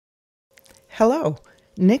Hello,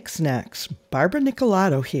 Knickknacks, Barbara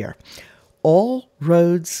Nicolato here. All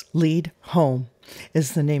Roads Lead Home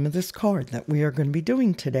is the name of this card that we are going to be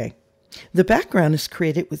doing today. The background is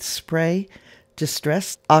created with spray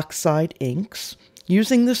distressed oxide inks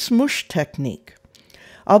using the smoosh technique.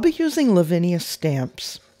 I'll be using Lavinia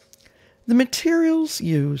Stamps. The materials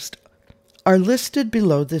used are listed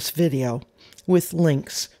below this video with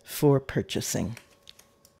links for purchasing.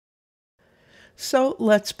 So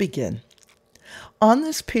let's begin. On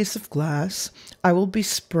this piece of glass, I will be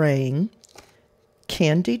spraying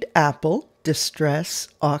Candied Apple Distress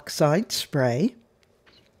Oxide Spray,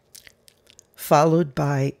 followed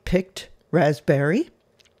by Picked Raspberry,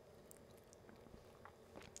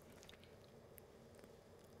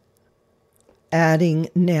 adding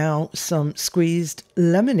now some squeezed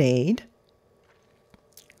lemonade,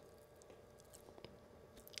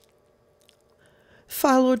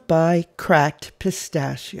 followed by Cracked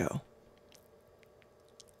Pistachio.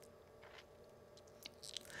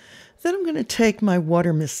 Then I'm going to take my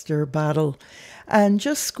water mister bottle and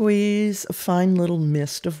just squeeze a fine little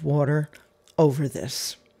mist of water over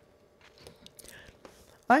this.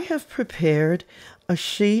 I have prepared a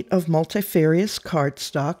sheet of multifarious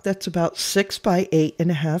cardstock that's about 6 by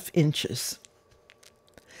 8.5 inches.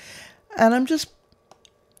 And I'm just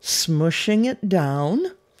smushing it down,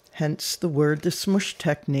 hence the word, the smoosh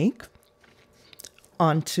technique,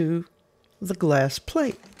 onto the glass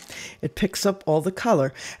plate. It picks up all the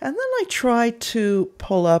color. And then I try to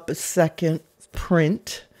pull up a second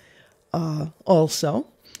print also,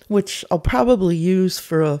 which I'll probably use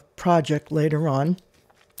for a project later on.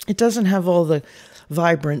 It doesn't have all the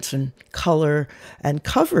vibrance and color and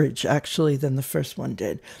coverage, actually, than the first one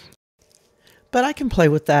did. But I can play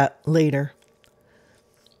with that later.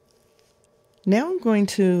 Now I'm going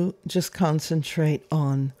to just concentrate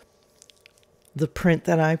on the print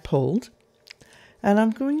that I pulled. And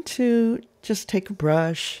I'm going to just take a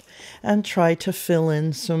brush and try to fill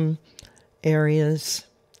in some areas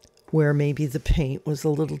where maybe the paint was a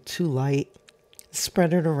little too light.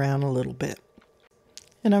 Spread it around a little bit.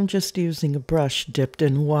 And I'm just using a brush dipped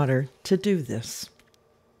in water to do this.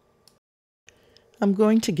 I'm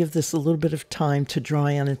going to give this a little bit of time to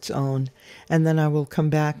dry on its own, and then I will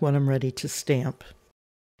come back when I'm ready to stamp.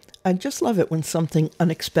 I just love it when something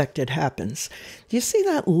unexpected happens. Do you see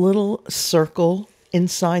that little circle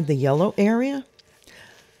inside the yellow area?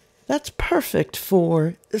 That's perfect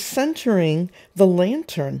for centering the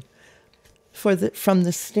lantern from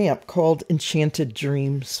the stamp called Enchanted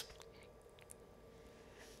Dreams.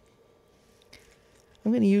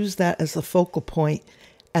 I'm going to use that as the focal point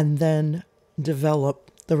and then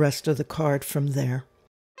develop the rest of the card from there.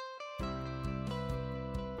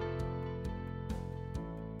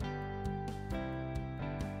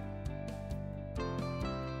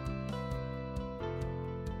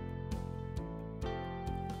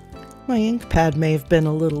 My ink pad may have been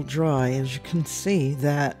a little dry. As you can see,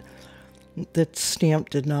 that stamp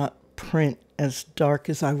did not print as dark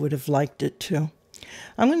as I would have liked it to.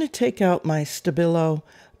 I'm going to take out my Bello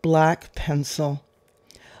black pencil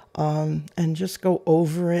and just go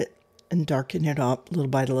over it and darken it up little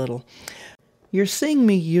by little. You're seeing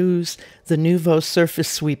me use the Nouveau Surface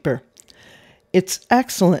Sweeper. It's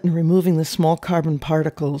excellent in removing the small carbon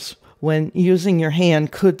particles when using your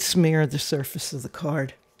hand could smear the surface of the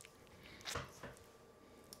card.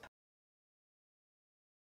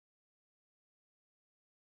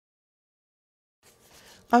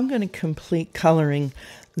 I'm going to complete coloring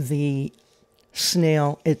the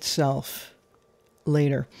snail itself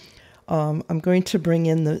later. I'm going to bring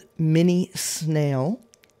in the mini snail,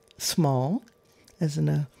 small, as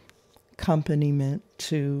an accompaniment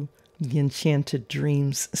to the Enchanted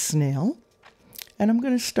Dreams snail. And I'm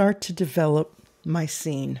going to start to develop my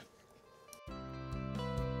scene.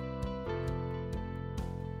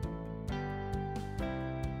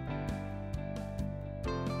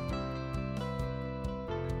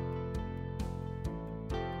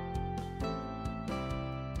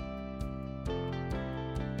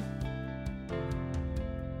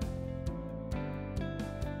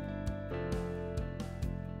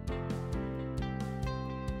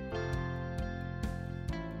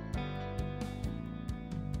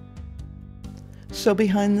 So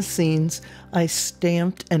behind the scenes, I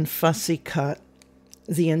stamped and fussy cut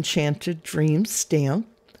the Enchanted Dreams stamp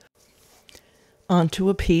onto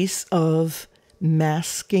a piece of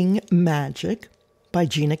Masking Magic by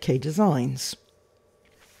Gina K Designs.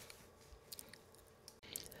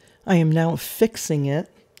 I am now affixing it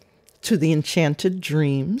to the Enchanted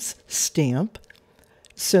Dreams stamp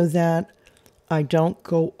so that I don't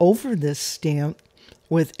go over this stamp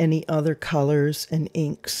with any other colors and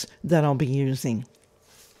inks that I'll be using.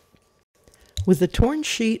 With a torn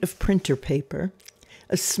sheet of printer paper,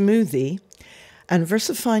 a smoothie, and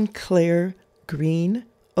VersaFine Clear Green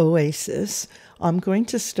Oasis, I'm going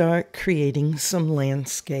to start creating some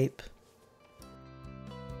landscape.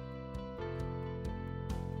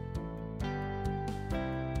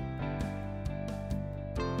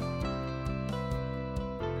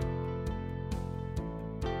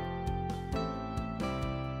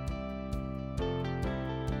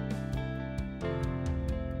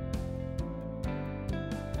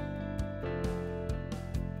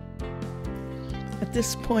 At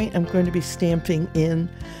this point, I'm going to be stamping in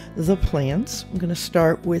the plants. I'm going to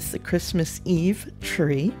start with the Christmas Eve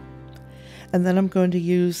tree, and then I'm going to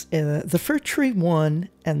use the fir tree 1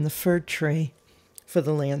 and the fir tree for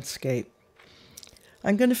the landscape.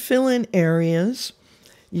 I'm going to fill in areas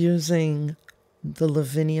using the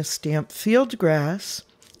Lavinia Stamp Field Grass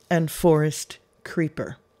and Forest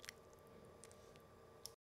Creeper.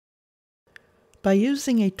 By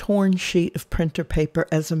using a torn sheet of printer paper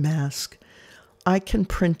as a mask, I can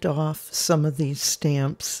print off some of these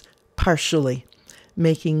stamps partially,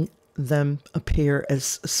 making them appear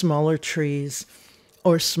as smaller trees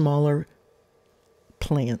or smaller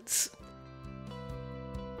plants.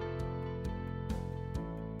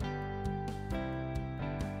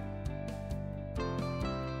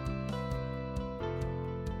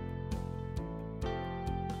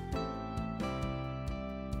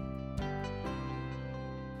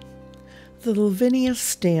 The Lavinia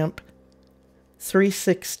Stamp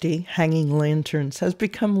 360 hanging lanterns has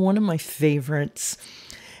become one of my favorites.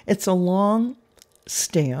 It's a long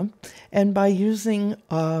stamp, and by using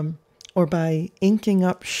or by inking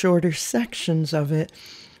up shorter sections of it,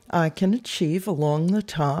 I can achieve along the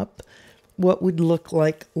top what would look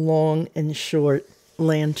like long and short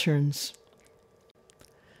lanterns.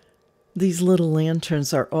 These little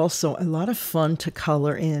lanterns are also a lot of fun to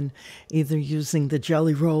color in, either using the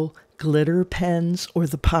Jelly Roll glitter pens or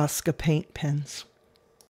the Posca paint pens.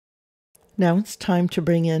 Now it's time to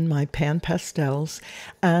bring in my pan pastels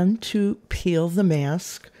and to peel the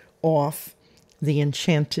mask off the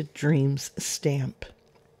Enchanted Dreams stamp.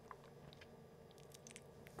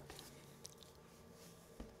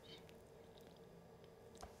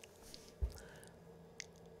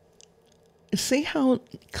 See how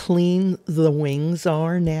clean the wings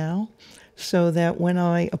are now? So that when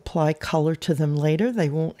I apply color to them later, they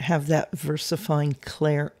won't have that VersaFine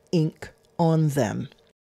Clair ink on them.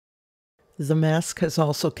 The mask has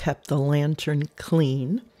also kept the lantern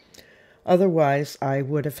clean. Otherwise, I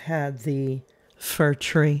would have had the fir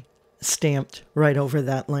tree stamped right over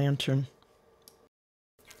that lantern.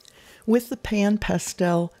 With the pan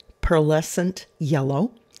pastel pearlescent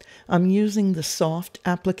yellow, I'm using the soft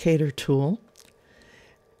applicator tool,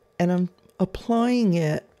 and I'm applying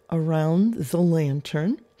it around the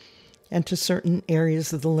lantern and to certain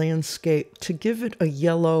areas of the landscape to give it a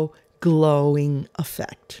yellow glowing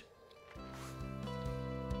effect.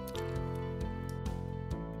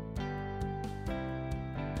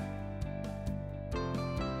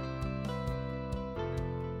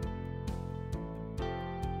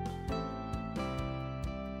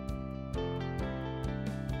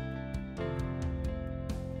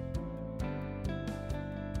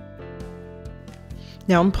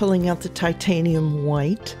 Now I'm pulling out the titanium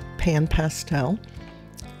white pan pastel,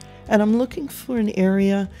 and I'm looking for an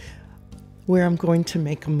area where I'm going to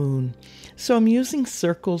make a moon. So I'm using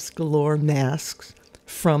Circles Galore masks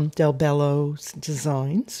from Bello's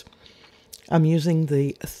designs. I'm using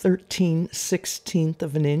the 13/16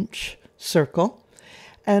 of an inch circle,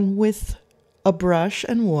 and with a brush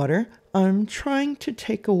and water, I'm trying to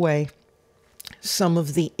take away some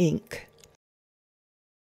of the ink.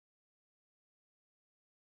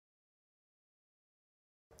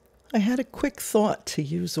 I had a quick thought to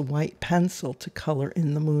use a white pencil to color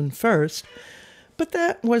in the moon first, but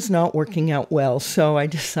that was not working out well, so I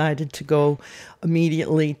decided to go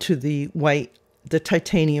immediately to the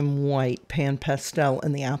titanium white pan pastel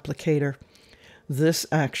and the applicator. This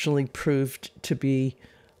actually proved to be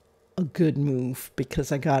a good move because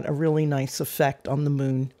I got a really nice effect on the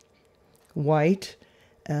moon. White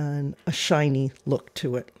and a shiny look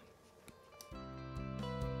to it.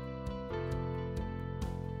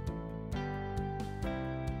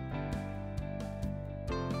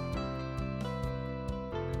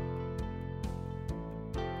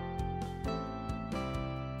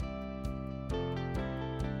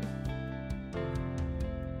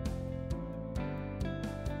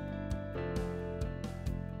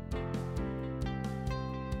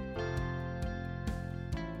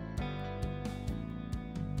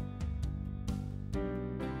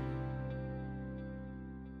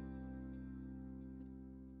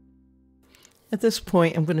 At this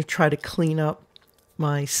point, I'm going to try to clean up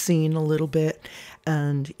my scene a little bit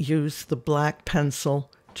and use the black pencil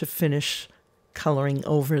to finish coloring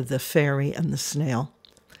over the fairy and the snail.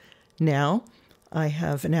 Now, I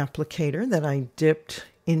have an applicator that I dipped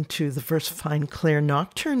into the VersaFine Clear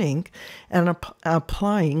Nocturne ink and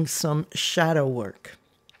applying some shadow work.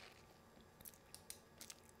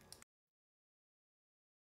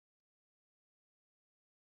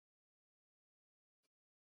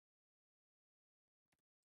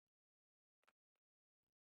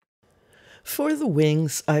 For the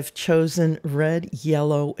wings, I've chosen red,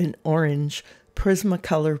 yellow, and orange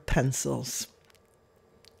Prismacolor pencils.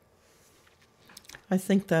 I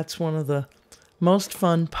think that's one of the most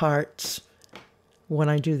fun parts when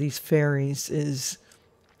I do these fairies is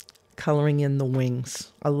coloring in the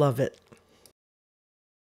wings. I love it.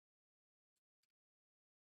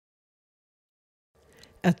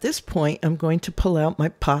 At this point, I'm going to pull out my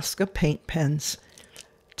Posca paint pens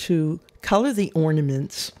to color the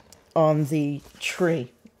ornaments on the tree.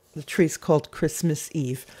 The tree's called Christmas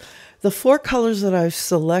Eve. The 4 colors that I've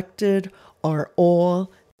selected are all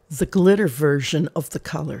the glitter version of the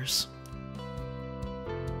colors.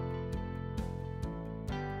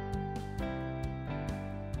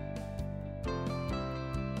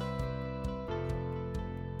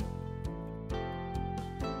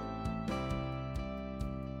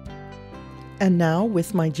 And now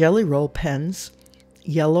with my Jelly Roll pens,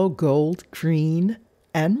 yellow, gold, green,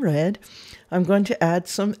 and red, I'm going to add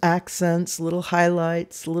some accents, little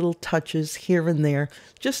highlights, little touches here and there,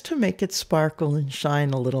 just to make it sparkle and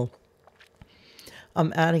shine a little.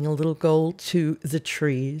 I'm adding a little gold to the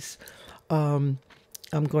trees. I'm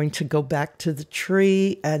going to go back to the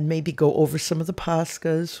tree and maybe go over some of the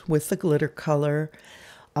Poscas with the glitter color.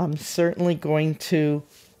 I'm certainly going to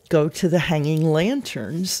go to the hanging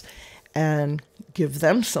lanterns and give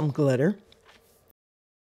them some glitter.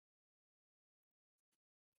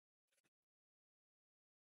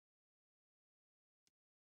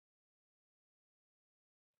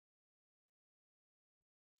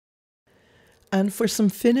 And for some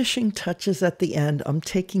finishing touches at the end, I'm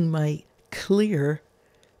taking my clear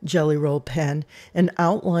Jelly Roll pen and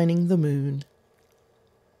outlining the moon.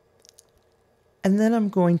 And then I'm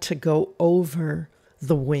going to go over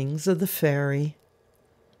the wings of the fairy.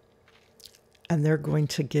 And they're going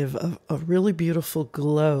to give a really beautiful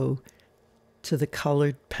glow to the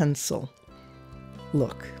colored pencil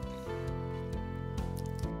look.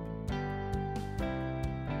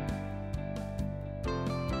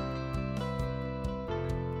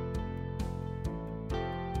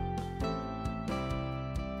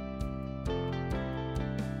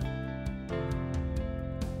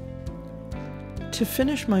 To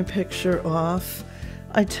finish my picture off,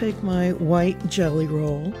 I take my white Jelly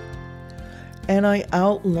Roll and I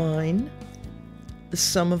outline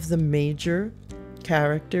some of the major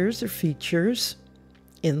characters or features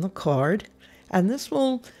in the card, and this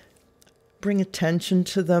will bring attention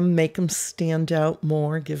to them, make them stand out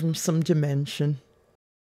more, give them some dimension.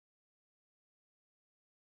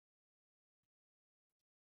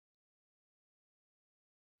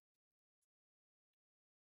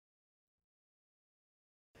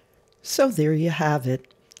 So there you have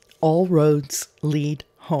it. All roads lead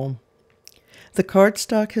home. The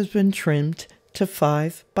cardstock has been trimmed to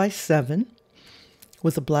 5 by 7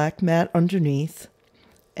 with a black mat underneath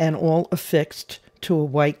and all affixed to a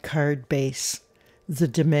white card base. The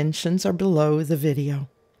dimensions are below the video.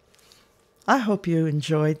 I hope you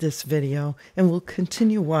enjoyed this video and will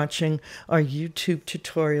continue watching our YouTube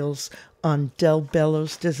tutorials on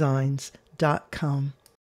delbellosdesigns.com.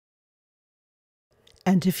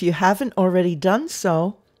 And if you haven't already done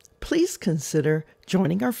so, please consider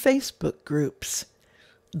joining our Facebook groups.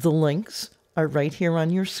 The links are right here on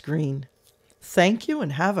your screen. Thank you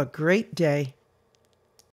and have a great day.